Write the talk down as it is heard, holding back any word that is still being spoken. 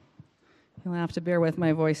You'll have to bear with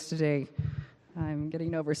my voice today. I'm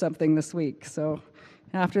getting over something this week, so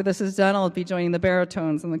after this is done, I'll be joining the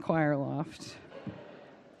baritones in the choir loft.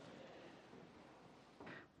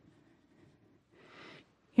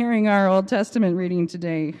 Hearing our Old Testament reading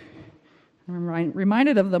today, I'm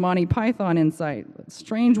reminded of the Monty Python insight.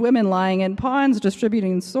 Strange women lying in ponds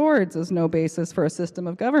distributing swords is no basis for a system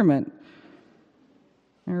of government.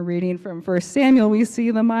 Our reading from 1 Samuel, we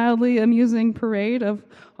see the mildly amusing parade of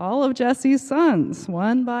all of Jesse's sons,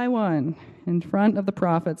 one by one, in front of the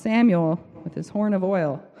prophet Samuel with his horn of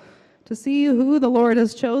oil, to see who the Lord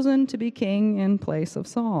has chosen to be king in place of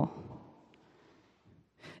Saul.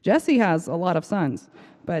 Jesse has a lot of sons,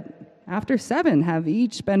 but after 7 have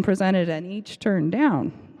each been presented and each turned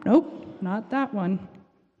down. Nope, not that one,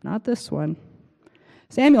 not this one.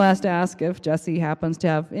 Samuel has to ask if Jesse happens to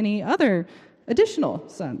have any other additional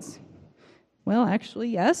sons. Well, actually,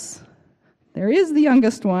 yes. There is the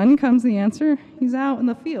youngest one, comes the answer. He's out in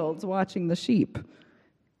the fields watching the sheep.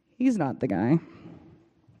 He's not the guy.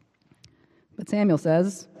 But Samuel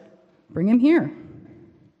says, bring him here.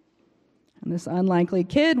 And this unlikely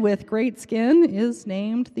kid with great skin is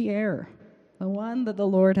named the heir, the one that the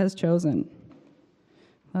Lord has chosen.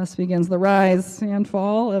 Thus begins the rise and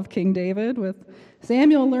fall of King David, with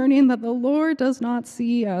Samuel learning that the Lord does not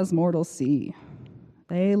see as mortals see.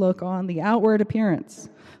 They look on the outward appearance,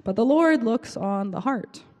 but the Lord looks on the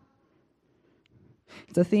heart.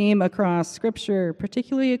 It's a theme across Scripture,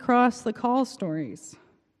 particularly across the call stories.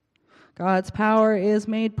 God's power is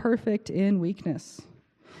made perfect in weakness,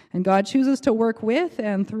 and God chooses to work with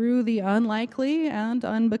and through the unlikely and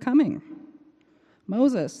unbecoming.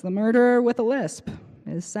 Moses, the murderer with a lisp,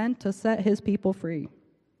 is sent to set his people free.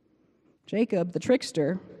 Jacob, the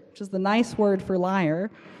trickster, which is the nice word for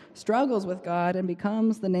liar, struggles with God and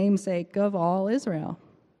becomes the namesake of all Israel.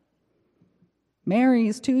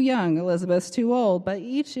 Mary's too young, Elizabeth's too old, but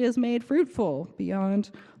each is made fruitful beyond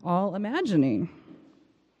all imagining.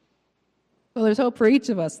 Well, there's hope for each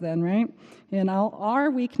of us then, right? In all our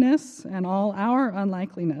weakness and all our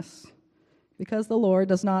unlikeliness, because the Lord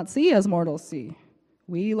does not see as mortals see.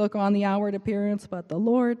 We look on the outward appearance, but the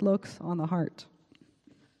Lord looks on the heart.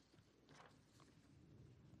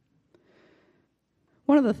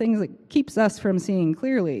 One of the things that keeps us from seeing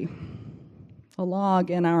clearly, a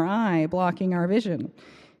log in our eye blocking our vision,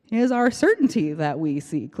 is our certainty that we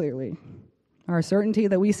see clearly, our certainty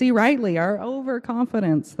that we see rightly, our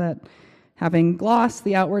overconfidence that having glossed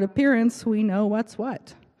the outward appearance, we know what's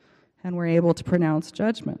what, and we're able to pronounce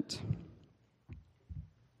judgment.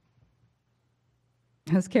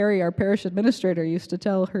 As Carrie, our parish administrator, used to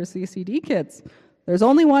tell her CCD kids, there's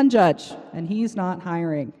only one judge, and he's not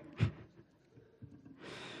hiring.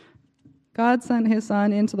 God sent his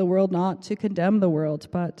Son into the world not to condemn the world,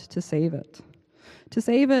 but to save it. To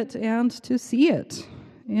save it and to see it.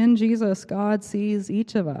 In Jesus, God sees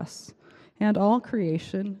each of us and all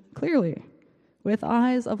creation clearly, with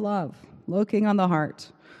eyes of love, looking on the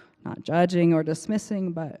heart, not judging or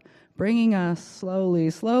dismissing, but bringing us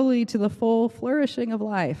slowly to the full flourishing of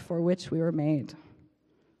life for which we were made.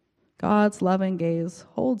 God's loving gaze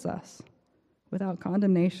holds us without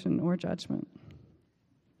condemnation or judgment.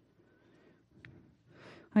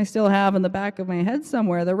 I still have in the back of my head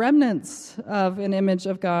somewhere the remnants of an image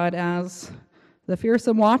of God as the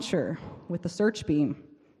fearsome watcher with the search beam,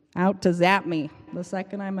 out to zap me the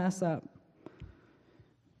second I mess up.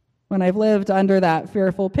 When I've lived under that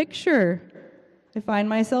fearful picture, I find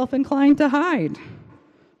myself inclined to hide,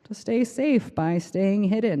 to stay safe by staying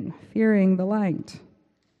hidden, fearing the light.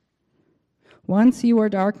 Once you were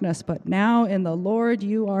darkness, but now in the Lord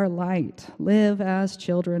you are light. Live as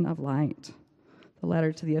children of light. The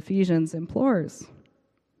letter to the Ephesians implores.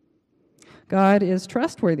 God is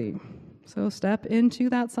trustworthy, so step into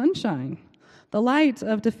that sunshine, the light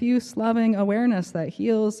of diffuse, loving awareness that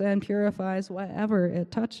heals and purifies whatever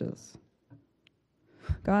it touches.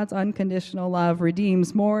 God's unconditional love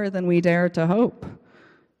redeems more than we dare to hope.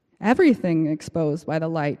 Everything exposed by the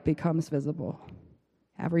light becomes visible.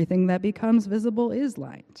 Everything that becomes visible is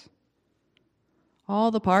light.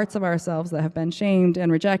 All the parts of ourselves that have been shamed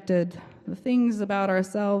and rejected, the things about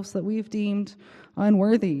ourselves that we've deemed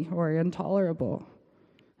unworthy or intolerable.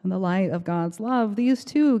 In the light of God's love, these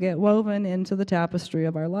too get woven into the tapestry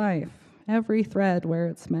of our life, every thread where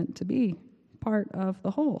it's meant to be, part of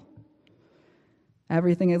the whole.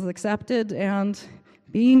 Everything is accepted, and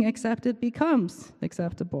being accepted becomes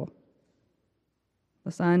acceptable.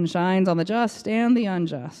 The sun shines on the just and the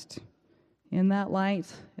unjust. In that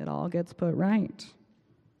light, it all gets put right.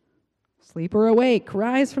 Sleep or awake,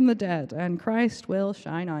 rise from the dead, and Christ will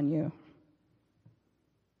shine on you.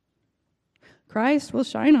 Christ will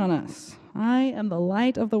shine on us. I am the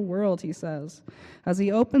light of the world, he says, as he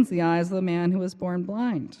opens the eyes of the man who was born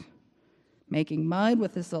blind, making mud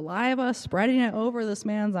with his saliva, spreading it over this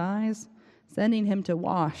man's eyes, sending him to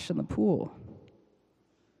wash in the pool.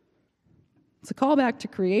 It's a callback to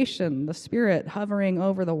creation, the Spirit hovering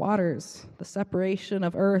over the waters, the separation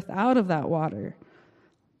of earth out of that water.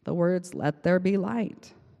 The words, "Let there be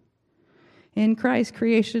light." In Christ,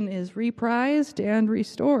 creation is reprised and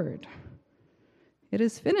restored. It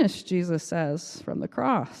is finished, Jesus says, from the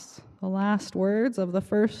cross, the last words of the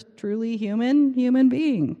first truly human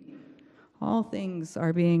being. All things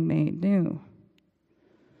are being made new.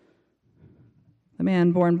 The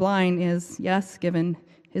man born blind is, yes, given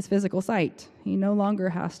his physical sight. He no longer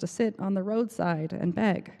has to sit on the roadside and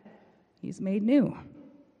beg. He's made new.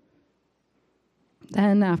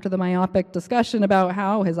 Then, after the myopic discussion about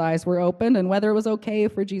how his eyes were opened and whether it was okay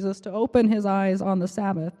for Jesus to open his eyes on the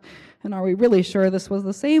Sabbath, and are we really sure this was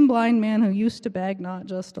the same blind man who used to beg, not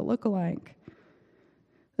just a look-alike?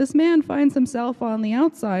 This man finds himself on the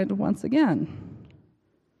outside once again,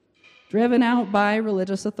 driven out by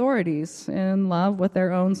religious authorities, in love with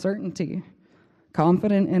their own certainty,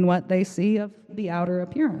 confident in what they see of the outer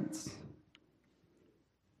appearance.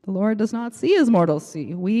 The Lord does not see as mortals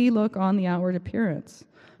see. We look on the outward appearance,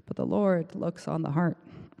 but the Lord looks on the heart.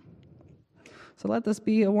 So let this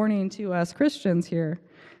be a warning to us Christians here.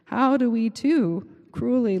 How do we too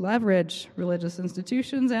cruelly leverage religious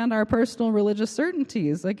institutions and our personal religious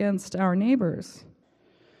certainties against our neighbors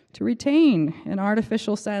to retain an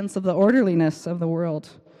artificial sense of the orderliness of the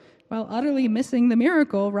world while utterly missing the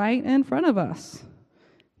miracle right in front of us,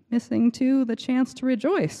 missing too the chance to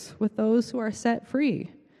rejoice with those who are set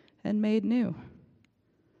free and made new?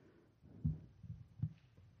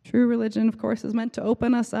 True religion, of course, is meant to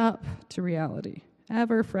open us up to reality,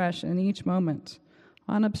 ever fresh in each moment,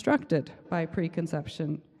 unobstructed by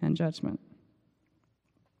preconception and judgment.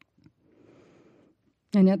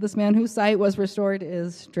 And yet this man whose sight was restored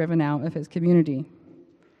is driven out of his community.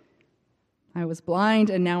 I was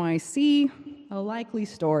blind and now I see. A likely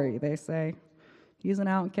story, they say. He's an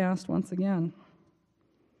outcast once again.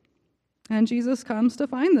 And Jesus comes to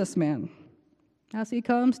find this man, as he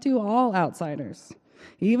comes to all outsiders,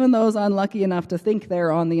 even those unlucky enough to think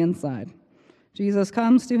they're on the inside. Jesus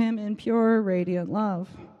comes to him in pure, radiant love.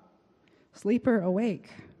 Sleeper, awake.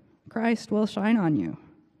 Christ will shine on you.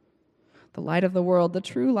 The light of the world, the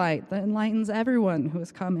true light that enlightens everyone who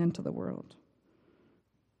has come into the world.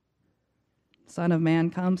 The Son of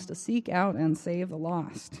Man comes to seek out and save the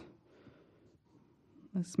lost.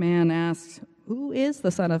 This man asks, "Who is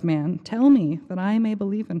the Son of Man? Tell me that I may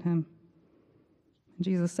believe in him." And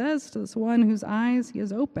Jesus says to this one whose eyes he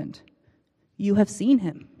has opened, "You have seen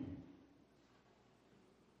him.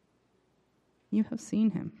 You have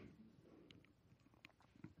seen him."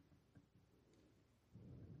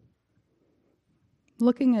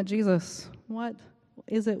 Looking at Jesus, what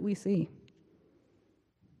is it we see?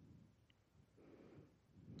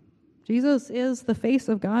 Jesus is the face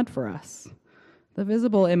of God for us, the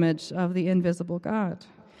visible image of the invisible God.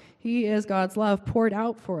 He is God's love poured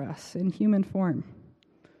out for us in human form,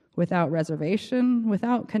 without reservation,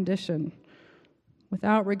 without condition,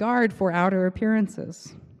 without regard for outer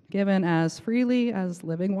appearances, given as freely as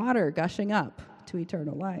living water gushing up to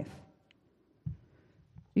eternal life.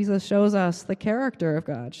 Jesus shows us the character of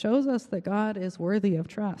God, shows us that God is worthy of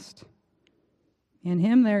trust. In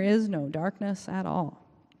him there is no darkness at all.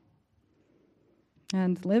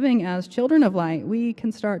 And living as children of light, we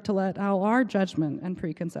can start to let all our judgment and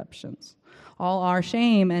preconceptions, all our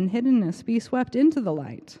shame and hiddenness be swept into the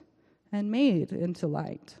light and made into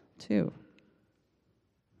light too.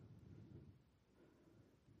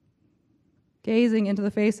 Gazing into the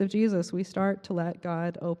face of Jesus, we start to let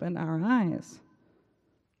God open our eyes.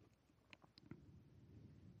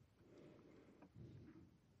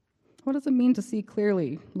 What does it mean to see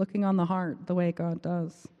clearly, looking on the heart the way God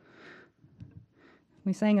does?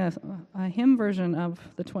 We sang a hymn version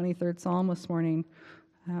of the 23rd Psalm this morning.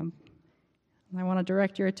 I want to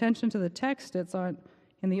direct your attention to the text. It's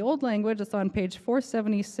in the old language, it's on page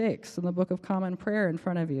 476 in the Book of Common Prayer in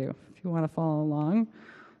front of you, if you want to follow along.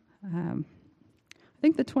 I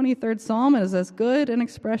think the 23rd Psalm is as good an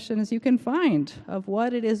expression as you can find of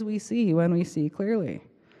what it is we see when we see clearly.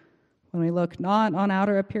 When we look not on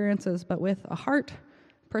outer appearances, but with a heart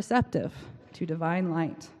perceptive to divine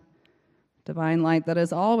light that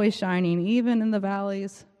is always shining, even in the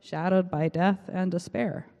valleys shadowed by death and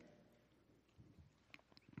despair.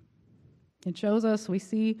 It shows us we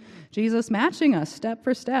see Jesus matching us step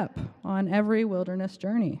for step on every wilderness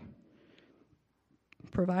journey,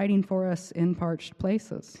 providing for us in parched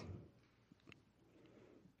places.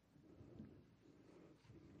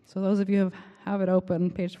 So those of you who have it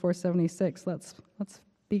open, page 476, let's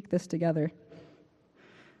speak this together.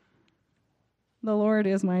 The Lord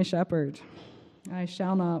is my shepherd, I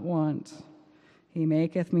shall not want. He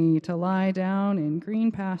maketh me to lie down in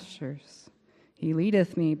green pastures. He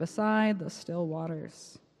leadeth me beside the still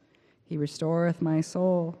waters. He restoreth my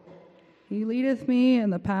soul. He leadeth me in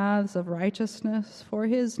the paths of righteousness for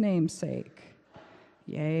his name's sake.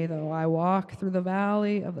 Yea, though I walk through the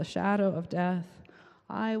valley of the shadow of death,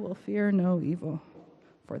 I will fear no evil,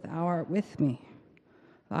 for thou art with me.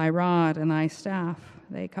 Thy rod and thy staff,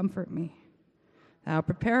 they comfort me. Thou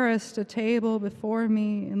preparest a table before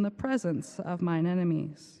me in the presence of mine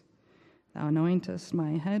enemies. Thou anointest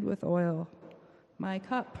my head with oil. My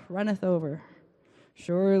cup runneth over.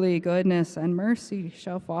 Surely goodness and mercy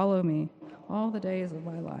shall follow me all the days of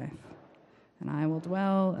my life, and I will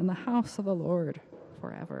dwell in the house of the Lord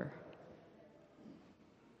forever.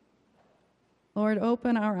 Lord,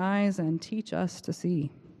 open our eyes and teach us to see.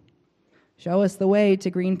 Show us the way to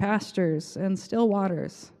green pastures and still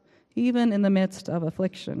waters, even in the midst of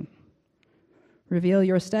affliction. Reveal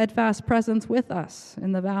your steadfast presence with us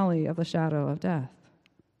in the valley of the shadow of death.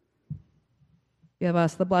 Give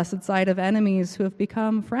us the blessed sight of enemies who have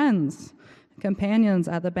become friends, companions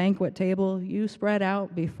at the banquet table you spread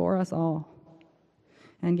out before us all.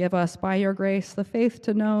 And give us, by your grace, the faith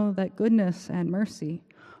to know that goodness and mercy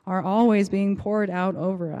are always being poured out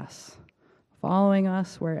over us, following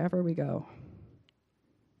us wherever we go.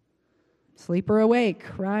 Sleeper awake,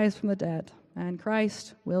 rise from the dead, and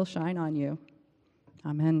Christ will shine on you.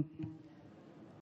 Amen.